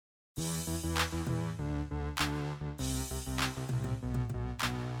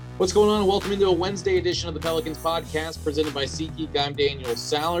What's going on? Welcome into a Wednesday edition of the Pelicans podcast presented by SeatGeek. I'm Daniel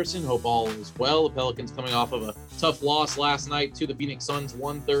Sallerson. Hope all is well. The Pelicans coming off of a tough loss last night to the Phoenix Suns,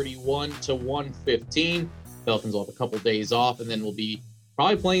 131-115. Pelicans will have a couple days off, and then will be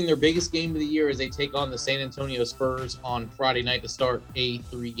probably playing their biggest game of the year as they take on the San Antonio Spurs on Friday night to start a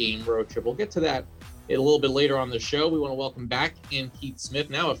 3-game road trip. We'll get to that a little bit later on the show. We want to welcome back in Keith Smith,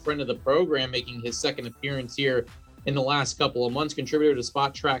 now a friend of the program, making his second appearance here in the last couple of months, contributor to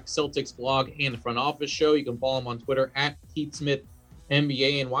Spot Track, Celtics blog, and Front Office Show. You can follow him on Twitter at Keith Smith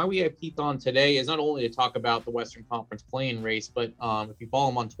NBA. And why we have Keith on today is not only to talk about the Western Conference play-in race, but if you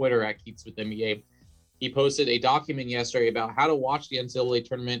follow him on Twitter at Keith Smith NBA, he posted a document yesterday about how to watch the NCAA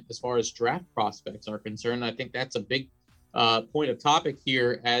tournament as far as draft prospects are concerned. I think that's a big point of topic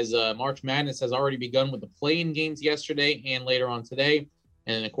here, as March Madness has already begun with the play-in games yesterday and later on today.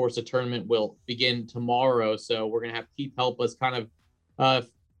 And then, of course, the tournament will begin tomorrow. So we're going to have Keith help us kind of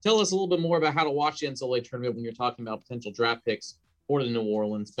tell us a little bit more about how to watch the NCAA tournament when you're talking about potential draft picks for the New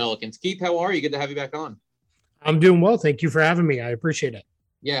Orleans Pelicans. Keith, how are you? Good to have you back on. I'm doing well. Thank you for having me. I appreciate it.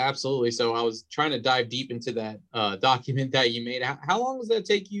 Yeah, absolutely. So I was trying to dive deep into that document that you made. How long does that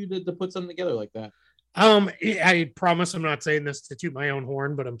take you to put something together like that? I promise I'm not saying this to toot my own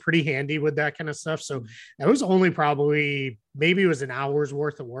horn, but I'm pretty handy with that kind of stuff. So that was only probably, maybe it was an hour's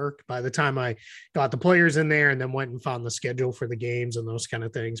worth of work by the time I got the players in there and then went and found the schedule for the games and those kind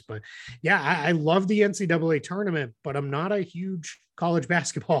of things. But yeah, I love the NCAA tournament, but I'm not a huge college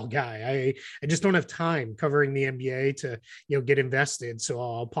basketball guy. I just don't have time covering the NBA to, get invested. So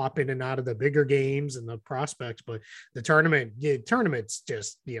I'll pop in and out of the bigger games and the prospects, but the tournament's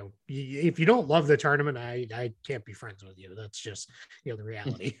just, if you don't love the tournament, I can't be friends with you. That's just, the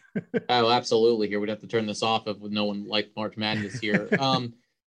reality. Oh, absolutely. Here, we'd have to turn this off if no one liked March Madness here.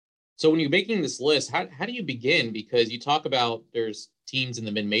 So when you're making this list, how do you begin? Because you talk about there's teams in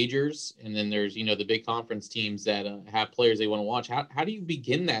the mid-majors, and then there's, the big conference teams that have players they want to watch. How do you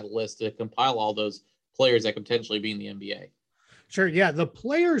begin that list to compile all those players that could potentially be in the NBA? Sure. Yeah. The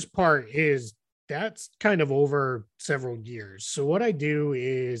players part that's kind of over several years. So what I do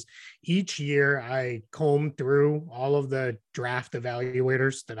is each year I comb through all of the draft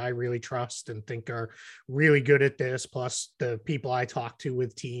evaluators that I really trust and think are really good at this, plus the people I talk to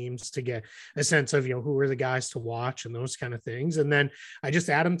with teams, to get a sense of, who are the guys to watch and those kind of things. And then I just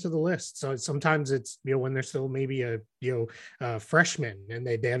add them to the list. So sometimes it's, when they're still maybe a freshman and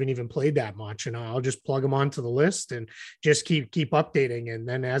they haven't even played that much, and I'll just plug them onto the list and just keep updating. And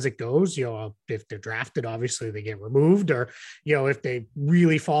then as it goes, if they're drafted, obviously they get removed, or, if they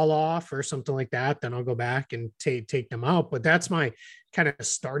really fall off or something like that, then I'll go back and take them out. But that's my kind of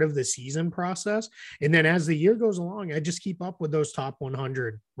start of the season process. And then as the year goes along, I just keep up with those top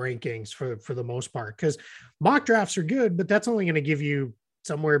 100 rankings for the most part, because mock drafts are good, but that's only going to give you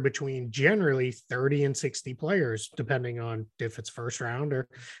somewhere between generally 30 and 60 players, depending on if it's first round or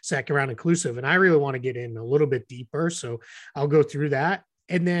second round inclusive. And I really want to get in a little bit deeper. So I'll go through that.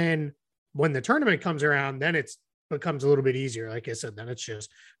 And then when the tournament comes around, then it's becomes a little bit easier. Like I said, then it's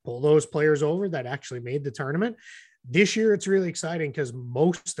just pull those players over that actually made the tournament. This year, it's really exciting because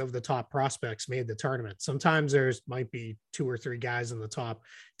most of the top prospects made the tournament. Sometimes might be 2 or 3 guys in the top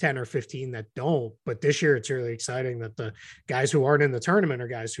 10 or 15 that don't, but this year it's really exciting that the guys who aren't in the tournament are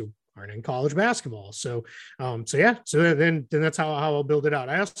guys who aren't in college basketball. So then that's how I'll build it out.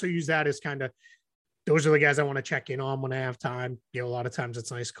 I also use that as kind of, those are the guys I want to check in on when I have time. A lot of times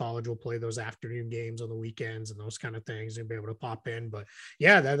it's nice. College will play those afternoon games on the weekends and those kind of things and be able to pop in. But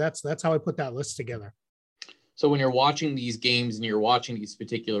yeah, that's how I put that list together. So when you're watching these games and you're watching these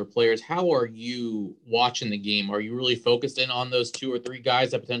particular players, how are you watching the game? Are you really focused in on those 2 or 3 guys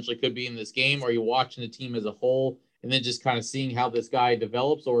that potentially could be in this game? Are you watching the team as a whole and then just kind of seeing how this guy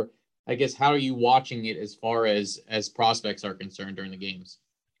develops? Or I guess, how are you watching it as far as prospects are concerned during the games?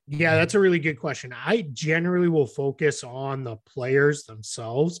 Yeah, that's a really good question. I generally will focus on the players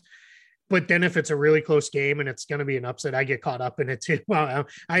themselves, but then if it's a really close game and it's going to be an upset, I get caught up in it too.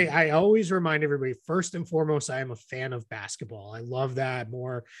 I always remind everybody, first and foremost, I am a fan of basketball. I love that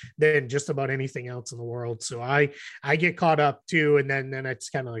more than just about anything else in the world. So I get caught up too. And then it's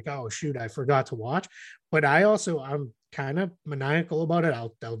kind of like, oh shoot, I forgot to watch. But I'm kind of maniacal about it.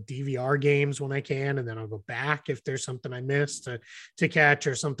 I'll DVR games when I can, and then I'll go back if there's something I missed to catch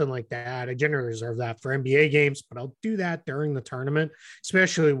or something like that. I generally reserve that for NBA games, but I'll do that during the tournament,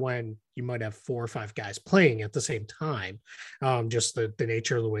 especially when you might have 4 or 5 guys playing at the same time. Just the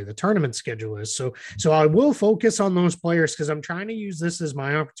nature of the way the tournament schedule is. So I will focus on those players because I'm trying to use this as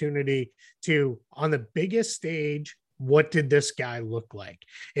my opportunity to, on the biggest stage, what did this guy look like?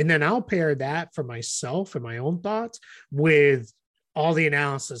 And then I'll pair that for myself and my own thoughts with all the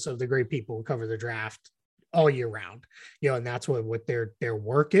analysis of the great people who cover the draft all year round, and that's what their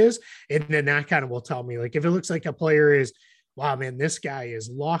work is. And then that kind of will tell me, like, if it looks like a player is, wow, man, this guy is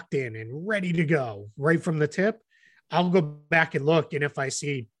locked in and ready to go right from the tip, I'll go back and look. And if I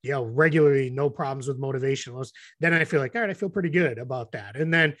see, regularly no problems with motivation, then I feel like, all right, I feel pretty good about that.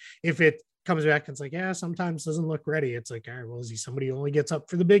 And then if it comes back and it's like, yeah, sometimes doesn't look ready, it's like, all right, well, is he somebody who only gets up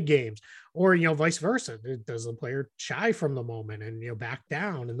for the big games? Or, vice versa. Does the player shy from the moment and, back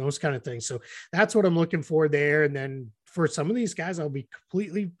down and those kind of things? So that's what I'm looking for there. And then for some of these guys, I'll be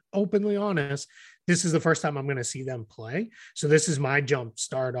completely openly honest, this is the first time I'm going to see them play. So this is my jump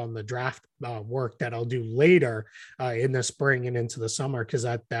start on the draft work that I'll do later in the spring and into the summer, because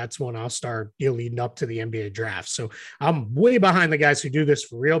that's when I'll start leading up to the NBA draft. So I'm way behind the guys who do this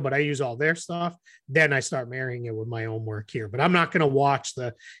for real, but I use all their stuff. Then I start marrying it with my own work here. But I'm not going to watch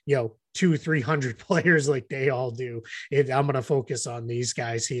the, 200-300 players like they all do. I'm going to focus on these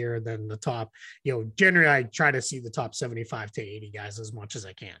guys here. And then the top, generally I try to see the top 75 to 80 guys as much as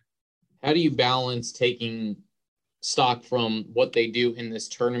I can. How do you balance taking stock from what they do in this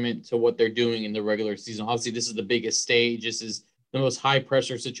tournament to what they're doing in the regular season? Obviously, this is the biggest stage. This is the most high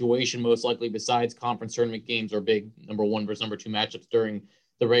pressure situation, most likely besides conference tournament games or big number 1 versus number 2 matchups during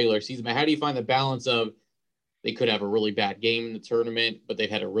the regular season. But how do you find the balance of, they could have a really bad game in the tournament, but they've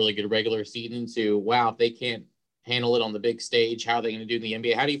had a really good regular season, to, wow, if they can't handle it on the big stage, how are they going to do in the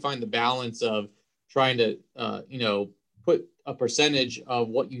NBA? How do you find the balance of trying to, put a percentage of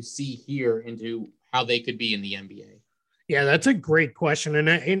what you see here into how they could be in the NBA? Yeah, that's a great question.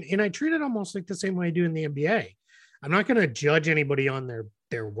 And I treat it almost like the same way I do in the NBA. I'm not going to judge anybody on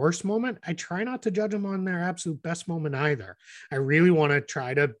their worst moment. I try not to judge them on their absolute best moment either. I really want to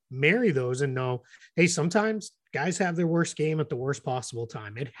try to marry those and know, hey, sometimes guys have their worst game at the worst possible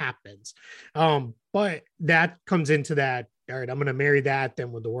time. It happens. But that comes into that. All right, I'm going to marry that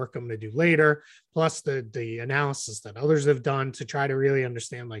then with the work I'm going to do later, plus the analysis that others have done to try to really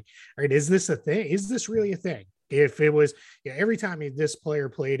understand, like, all right, is this a thing? Is this really a thing? If it was, every time this player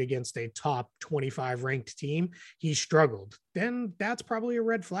played against a top 25 ranked team, he struggled, then that's probably a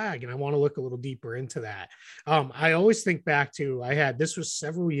red flag. And I want to look a little deeper into that. I always think back to, this was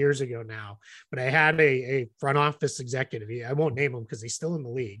several years ago now, but I had a front office executive. I won't name him because he's still in the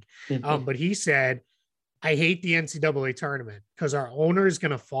league. But he said, I hate the NCAA tournament because our owner is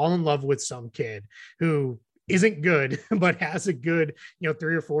going to fall in love with some kid who isn't good, but has a good,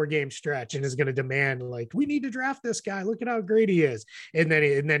 3 or 4 game stretch and is going to demand, like, we need to draft this guy. Look at how great he is. And then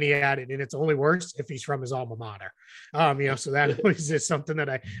he added, and it's only worse if he's from his alma mater. So that was just something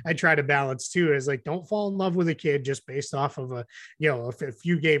that I try to balance too, is like, don't fall in love with a kid just based off of a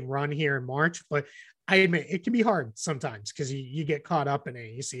few game run here in March. But I admit it can be hard sometimes because you get caught up in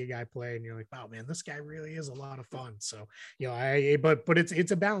it. You see a guy play and you're like, wow, man, this guy really is a lot of fun. So, but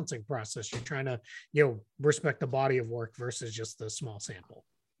it's a balancing process. You're trying to, respect the body of work versus just the small sample.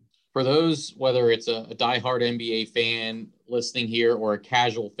 For those, whether it's a diehard NBA fan listening here or a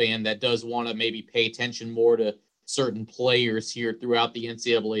casual fan that does want to maybe pay attention more to certain players here throughout the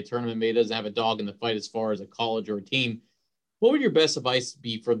NCAA tournament, maybe doesn't have a dog in the fight as far as a college or a team, what would your best advice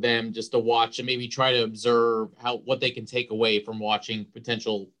be for them just to watch and maybe try to observe what they can take away from watching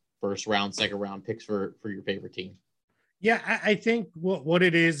potential first round, second round picks for your favorite team? Yeah, I think what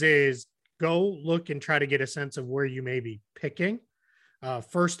it is go look and try to get a sense of where you may be picking.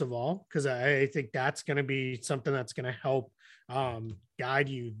 First of all, because I think that's going to be something that's going to help guide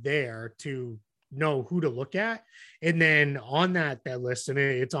you there to know who to look at. And then on that list, and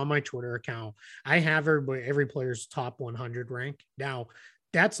it's on my Twitter account, I have every player's top 100 rank. Now,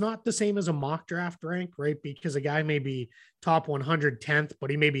 that's not the same as a mock draft rank, right? Because a guy may be top 110th, but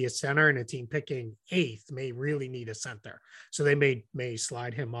he may be a center, and a team picking 8th may really need a center. So they may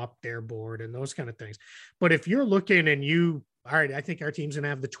slide him up their board and those kind of things. But if you're looking and all right, I think our team's going to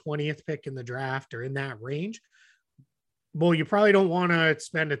have the 20th pick in the draft or in that range, well, you probably don't want to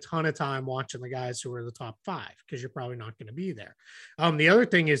spend a ton of time watching the guys who are the top 5 because you're probably not going to be there. The other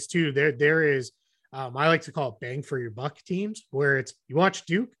thing is too, there is, I like to call it bang for your buck teams, where it's, you watch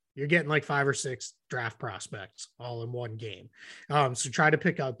Duke, you're getting like 5 or 6 draft prospects all in one game. So try to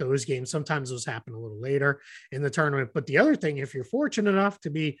pick out those games. Sometimes those happen a little later in the tournament. But the other thing, if you're fortunate enough to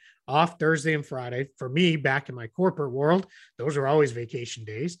be off Thursday and Friday, for me, back in my corporate world, those are always vacation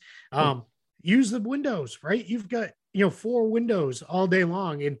days. Use the windows, right? You've got, 4 windows all day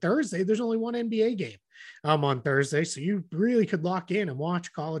long. In Thursday, there's only one NBA game. on Thursday. So you really could lock in and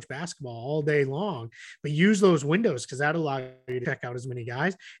watch college basketball all day long, but use those windows because that allows you to check out as many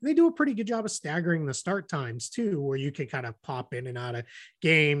guys. And they do a pretty good job of staggering the start times too, where you can kind of pop in and out of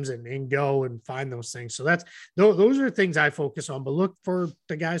games and go and find those things. So those are things I focus on, but look for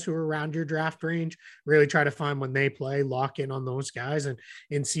the guys who are around your draft range, really try to find when they play, lock in on those guys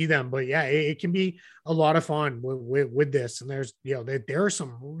and see them. But yeah, it can be a lot of fun with this. And there's, there are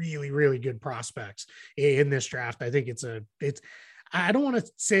some really, really good prospects in this draft. I think I don't want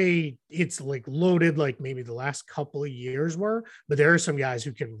to say it's like loaded like maybe the last couple of years were, but there are some guys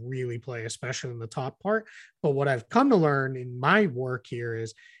who can really play, especially in the top part. But what I've come to learn in my work here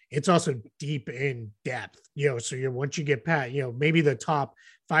is it's also deep in depth, so once you get past, maybe the top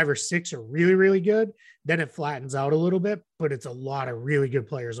 5 or 6 are really, really good, then it flattens out a little bit, but it's a lot of really good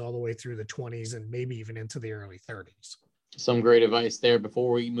players all the way through the 20s and maybe even into the early 30s. Some great advice there.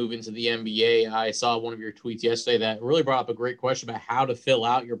 Before we move into the NBA, I saw one of your tweets yesterday that really brought up a great question about how to fill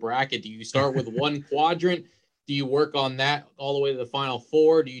out your bracket. Do you start with one quadrant? Do you work on that all the way to the final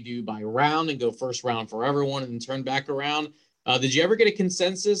 4? Do you do by round and go first round for everyone and then turn back around? Did you ever get a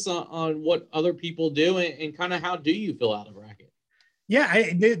consensus on what other people do and kind of how do you fill out a bracket?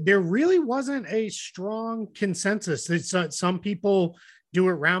 Yeah, there really wasn't a strong consensus. Some people do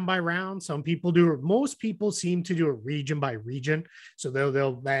it round by round. Some people do it. Most people seem to do it region by region. So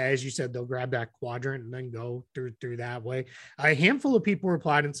they'll, as you said, they'll grab that quadrant and then go through that way. A handful of people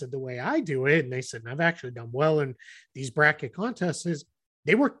replied and said the way I do it, and they said, and I've actually done well in these bracket contests, is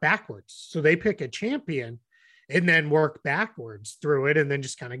they work backwards. So they pick a champion and then work backwards through it and then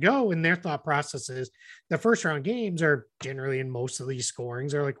just kind of go. And their thought process is the first round games are generally in most of these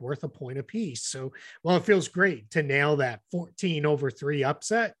scorings are like worth a point apiece. So while it feels great to nail that 14-3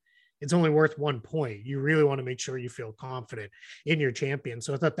 upset, it's only worth 1 point. You really want to make sure you feel confident in your champion.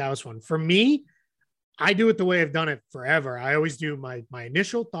 So I thought that was fun. For me, I do it the way I've done it forever. I always do my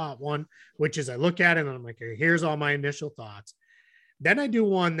initial thought one, which is I look at it and I'm like, okay, here's all my initial thoughts. Then I do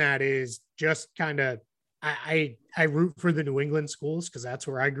one that is just kind of, I root for the New England schools because that's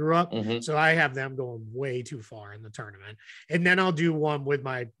where I grew up. Mm-hmm. So I have them going way too far in the tournament. And then I'll do one with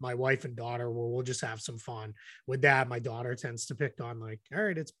my wife and daughter where we'll just have some fun with that. My daughter tends to pick on like, all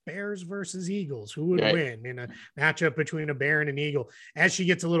right, it's Bears versus Eagles. Who would win in a matchup between a Bear and an Eagle? As she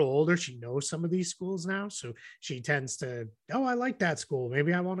gets a little older, she knows some of these schools now. So she tends to, I like that school.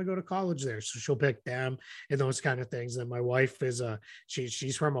 Maybe I want to go to college there. So she'll pick them and those kind of things. And my wife is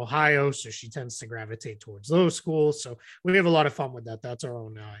she's from Ohio. So she tends to gravitate towards those schools. So we have a lot of fun with that. That's our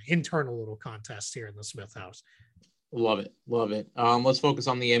own internal little contest here in the Smith house. Love it. Love it. Let's focus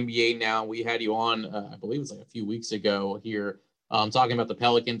on the NBA now. We had you on, I believe it was like a few weeks ago here, talking about the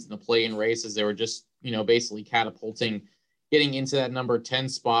Pelicans and the play-in races. They were just, basically catapulting, getting into that number 10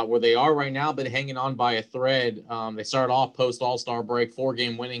 spot where they are right now, but hanging on by a thread. They started off post All-Star break,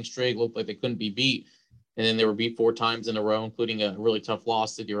 4-game winning streak, looked like they couldn't be beat. And then they were beat 4 times in a row, including a really tough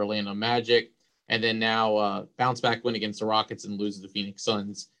loss to the Orlando Magic. And then now bounce back win against the Rockets and lose to the Phoenix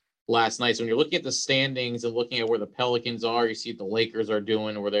Suns last night. So when you're looking at the standings and looking at where the Pelicans are, you see what the Lakers are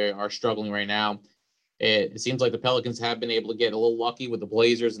doing, where they are struggling right now. It seems like the Pelicans have been able to get a little lucky with the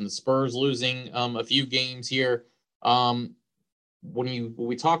Blazers and the Spurs losing a few games here. When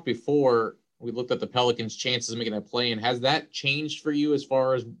we talked before, we looked at the Pelicans' chances of making that play in. Has that changed for you as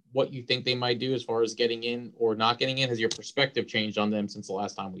far as what you think they might do as far as getting in or not getting in? Has your perspective changed on them since the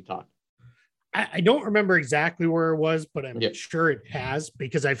last time we talked? I don't remember exactly where it was, but I'm sure it has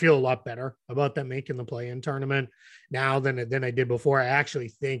because I feel a lot better about them making the play-in tournament now than I did before. I actually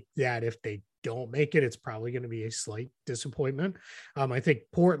think that if they don't make it, it's probably going to be a slight disappointment. I think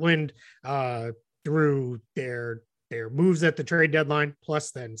Portland, through their moves at the trade deadline,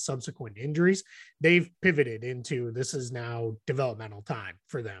 plus then subsequent injuries, they've pivoted into this is now developmental time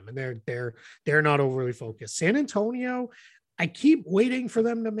for them, and they're not overly focused. San Antonio, I keep waiting for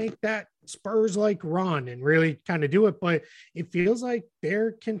them to make that Spurs like run and really kind of do it, but it feels like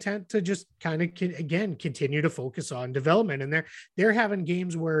they're content to just kind of continue to focus on development, and they're having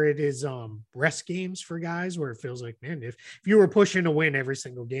games where it is rest games for guys where it feels like, man, if you were pushing to win every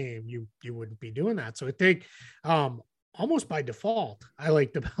single game, you wouldn't be doing that. So I think almost by default, I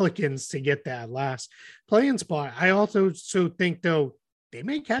like the Pelicans to get that last play-in spot. I also think though they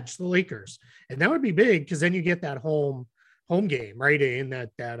may catch the Lakers, and that would be big because then you get that home game, right, in that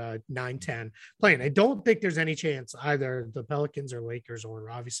 9-10 playing. I don't think there's any chance either the Pelicans or Lakers or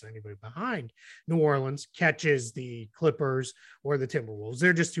obviously anybody behind New Orleans catches the Clippers or the Timberwolves.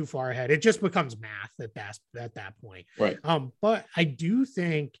 They're just too far ahead. It just becomes math at that point. Right. But I do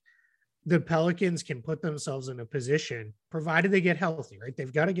think the Pelicans can put themselves in a position, provided they get healthy, right?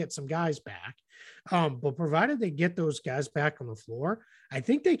 They've got to get some guys back. But provided they get those guys back on the floor, I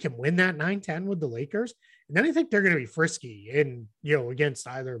think they can win that 9-10 with the Lakers. And then I think they're going to be frisky in, against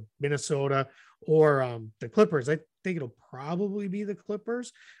either Minnesota or the Clippers. I think it'll probably be the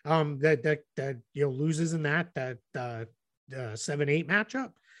Clippers that loses in that 7-8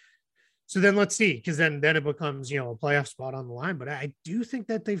 matchup. So then let's see, because then it becomes, a playoff spot on the line. But I do think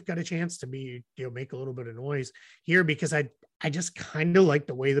that they've got a chance to be, make a little bit of noise here, because I just kind of like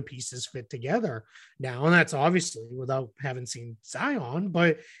the way the pieces fit together now. And that's obviously without having seen Zion,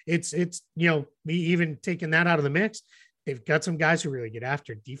 but it's me even taking that out of the mix. They've got some guys who really get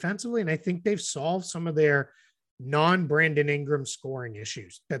after defensively. And I think they've solved some of their non-Brandon Ingram scoring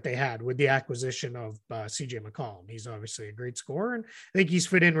issues that they had with the acquisition of CJ McCollum. He's obviously a great scorer, and I think he's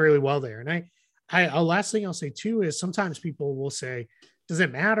fit in really well there. And I last thing I'll say too is sometimes people will say, does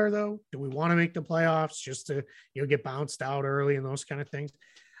it matter though? Do we want to make the playoffs just to, get bounced out early and those kind of things?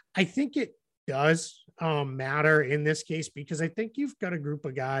 I think it does matter in this case, because I think you've got a group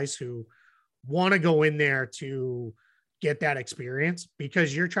of guys who want to go in there to get that experience,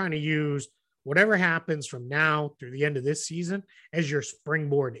 because you're trying to use whatever happens from now through the end of this season as your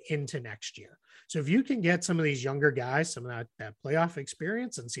springboard into next year. So if you can get some of these younger guys, some of that playoff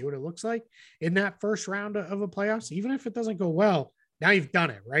experience and see what it looks like in that first round of a playoffs, even if it doesn't go well, now you've done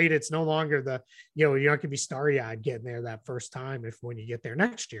it, right? It's no longer you're not going to be starry-eyed getting there that first time when you get there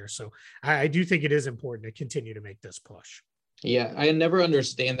next year. So I do think it is important to continue to make this push. Yeah, I never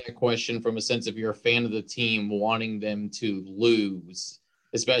understand that question from a sense of you're a fan of the team wanting them to lose,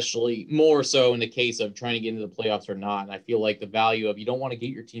 especially more so in the case of trying to get into the playoffs or not. And I feel like the value of, you don't want to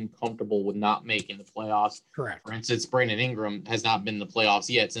get your team comfortable with not making the playoffs. Correct. For instance, Brandon Ingram has not been in the playoffs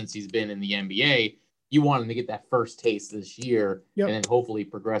yet since he's been in the NBA. You want him to get that first taste this year, and then hopefully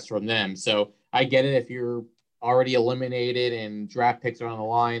progress from them. So I get it if you're already eliminated and draft picks are on the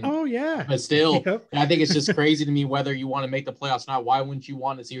line. Oh, yeah. But still, I think it's just crazy to me whether you want to make the playoffs or not. Why wouldn't you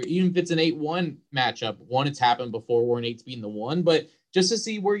want to see, even if it's an 8-1 matchup? One, it's happened before, we're an 8 being the 1, but just to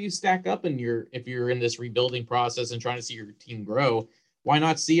see where you stack up if you're in this rebuilding process and trying to see your team grow, why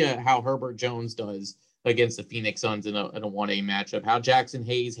not see how Herbert Jones does against the Phoenix Suns in a 1A matchup, how Jackson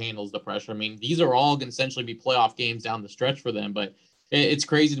Hayes handles the pressure. I mean, these are all going to essentially be playoff games down the stretch for them, but it's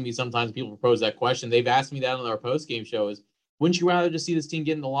crazy to me sometimes people propose that question. They've asked me that on our post-game show is, wouldn't you rather just see this team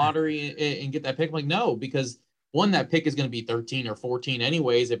get in the lottery and get that pick? I'm like, no, because one, that pick is going to be 13 or 14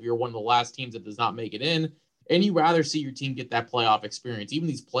 anyways if you're one of the last teams that does not make it in, and you rather see your team get that playoff experience. Even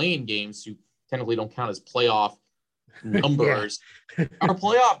these playing games, who technically don't count as playoff numbers, are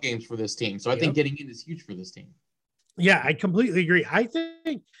playoff games for this team. So I think getting in is huge for this team. Yeah, I completely agree. I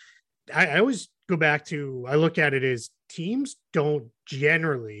think I always go back to, I look at it as teams don't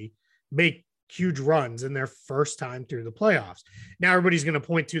generally make huge runs in their first time through the playoffs. Now everybody's going to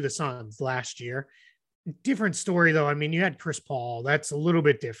point to the Suns last year. Different story though. I mean, you had Chris Paul. That's a little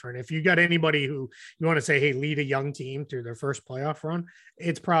bit different. If you got anybody who you want to say, hey, lead a young team through their first playoff run,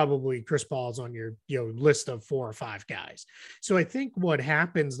 it's probably Chris Paul's on your list of 4 or 5 guys. So I think what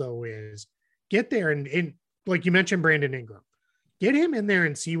happens though is get there and like you mentioned, Brandon Ingram, get him in there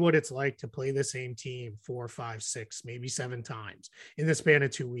and see what it's like to play the same team 4, 5, 6, maybe 7 times in the span of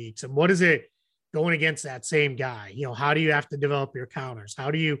 2 weeks. And what is it going against that same guy? How do you have to develop your counters? How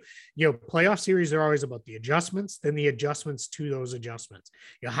do you playoff series are always about the adjustments, then the adjustments to those adjustments.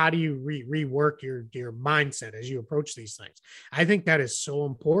 How do you rework your mindset as you approach these things? I think that is so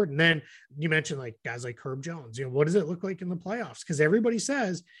important. Then you mentioned like guys like Herb Jones, what does it look like in the playoffs? Because everybody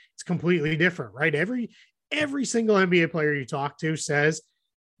says it's completely different, right? Every single NBA player you talk to says,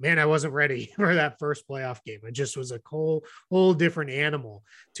 man, I wasn't ready for that first playoff game. It just was a whole different animal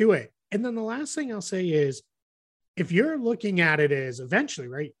to it. And then the last thing I'll say is, if you're looking at it as eventually,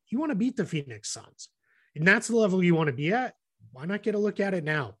 right, you want to beat the Phoenix Suns, and that's the level you want to be at, why not get a look at it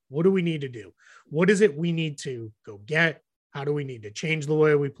now? What do we need to do? What is it we need to go get? How do we need to change the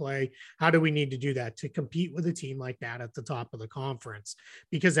way we play? How do we need to do that to compete with a team like that at the top of the conference?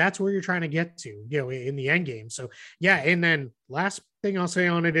 Because that's where you're trying to get to, in the end game. So yeah. And then last thing I'll say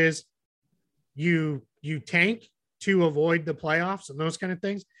on it is you tank to avoid the playoffs and those kind of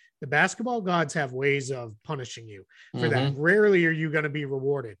things. The basketball gods have ways of punishing you for that. Rarely are you going to be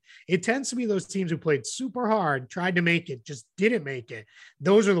rewarded. It tends to be those teams who played super hard, tried to make it, just didn't make it.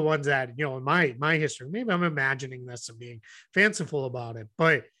 Those are the ones that, in my history, maybe I'm imagining this and being fanciful about it,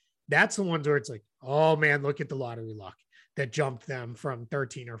 but that's the ones where it's like, oh man, look at the lottery luck that jumped them from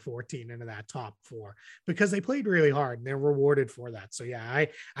 13 or 14 into that top 4 because they played really hard and they're rewarded for that. So yeah,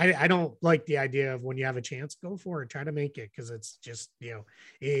 I don't like the idea of when you have a chance, go for it, try to make it, because it's just,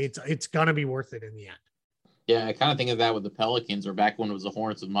 it's gonna be worth it in the end. Yeah, I kind of think of that with the Pelicans, or back when it was the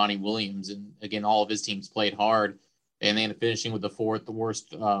Hornets with Monty Williams, and again, all of his teams played hard, and they ended up finishing with the 4th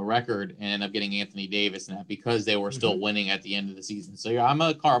worst record, and ended up getting Anthony Davis in that because they were still winning at the end of the season. So yeah, I'm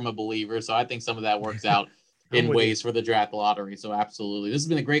a karma believer, so I think some of that works out in ways for the draft lottery. So absolutely, this has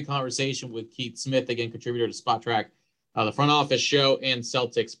been a great conversation with Keith Smith, again, contributor to Spot Track, the Front Office Show, and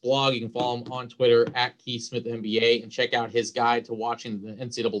Celtics blog. You can follow him on Twitter at Keith Smith NBA, and check out his guide to watching the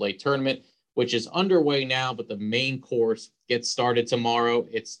NCAA tournament, which is underway now, but the main course gets started tomorrow.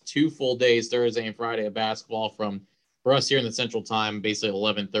 It's 2 full days, Thursday and Friday, of basketball from, for us here in the Central Time, basically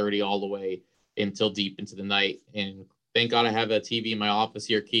 11:30 all the way until deep into the night. And thank God I have a TV in my office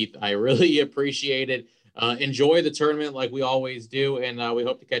here, Keith. I really appreciate it. Enjoy the tournament like we always do, and we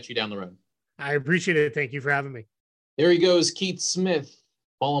hope to catch you down the road. I appreciate it. Thank you for having me. There he goes, Keith Smith.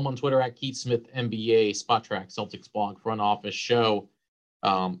 Follow him on Twitter at Keith Smith NBA, Spot Track, Celtics blog, Front Office Show.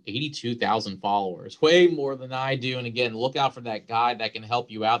 82,000 followers, way more than I do. And again, look out for that guide that can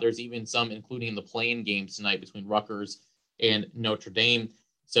help you out. There's even some including the play-in games tonight between Rutgers and Notre Dame.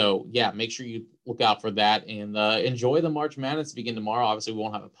 So yeah, make sure you look out for that, and enjoy the March Madness begin tomorrow. Obviously, we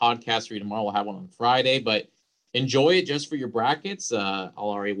won't have a podcast for you tomorrow. We'll have one on Friday, but enjoy it just for your brackets. I'll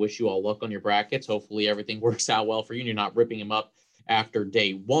already wish you all luck on your brackets. Hopefully everything works out well for you and you're not ripping them up after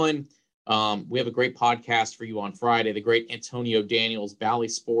day one. We have a great podcast for you on Friday. The great Antonio Daniels, Bally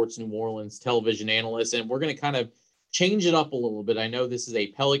Sports New Orleans television analyst, and we're going to kind of change it up a little bit. I know this is a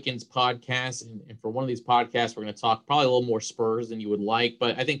Pelicans podcast, and for one of these podcasts, we're going to talk probably a little more Spurs than you would like,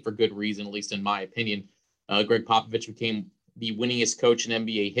 but I think for good Reason, at least in my opinion. Greg Popovich became the winningest coach in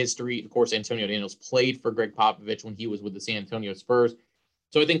NBA history. Of course, Antonio Daniels played for Greg Popovich when he was with the San Antonio Spurs.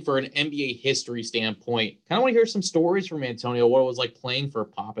 So I think for an NBA history standpoint, kind of want to hear some stories from Antonio, what it was like playing for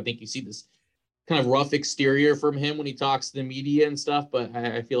Pop. I think you see this kind of rough exterior from him when he talks to the media and stuff, but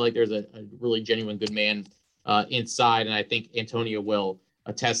I feel like there's a really genuine good man inside, and I think Antonio will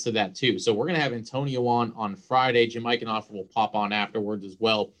attest to that too. So we're going to have Antonio on Friday. Jim Eichenhofer will pop on afterwards as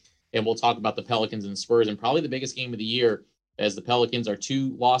well, and we'll talk about the Pelicans and Spurs, and probably the biggest game of the year, as the Pelicans are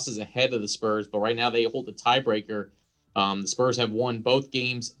 2 losses ahead of the Spurs, but right now they hold the tiebreaker. The Spurs have won both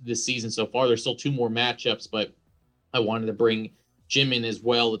games this season so far. There's still 2 more matchups, but I wanted to bring Jim in as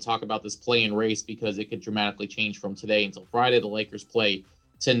well to talk about this play-in race because it could dramatically change from today until Friday. The Lakers play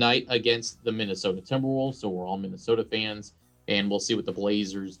tonight against the Minnesota Timberwolves, so we're all Minnesota fans, and we'll see what the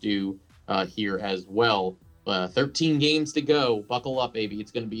Blazers do here as well. 13 games to go. Buckle up, baby.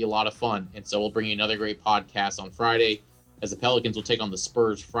 It's going to be a lot of fun, and so we'll bring you another great podcast on Friday, as the Pelicans will take on the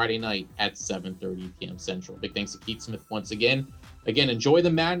Spurs Friday night at 7:30 p.m. Central. Big thanks to Keith Smith once again. Again, enjoy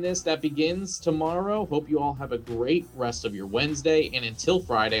the madness that begins tomorrow. Hope you all have a great rest of your Wednesday. And until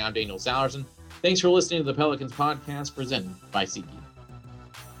Friday, I'm Daniel Salerson. Thanks for listening to the Pelicans podcast presented by SeatGeek.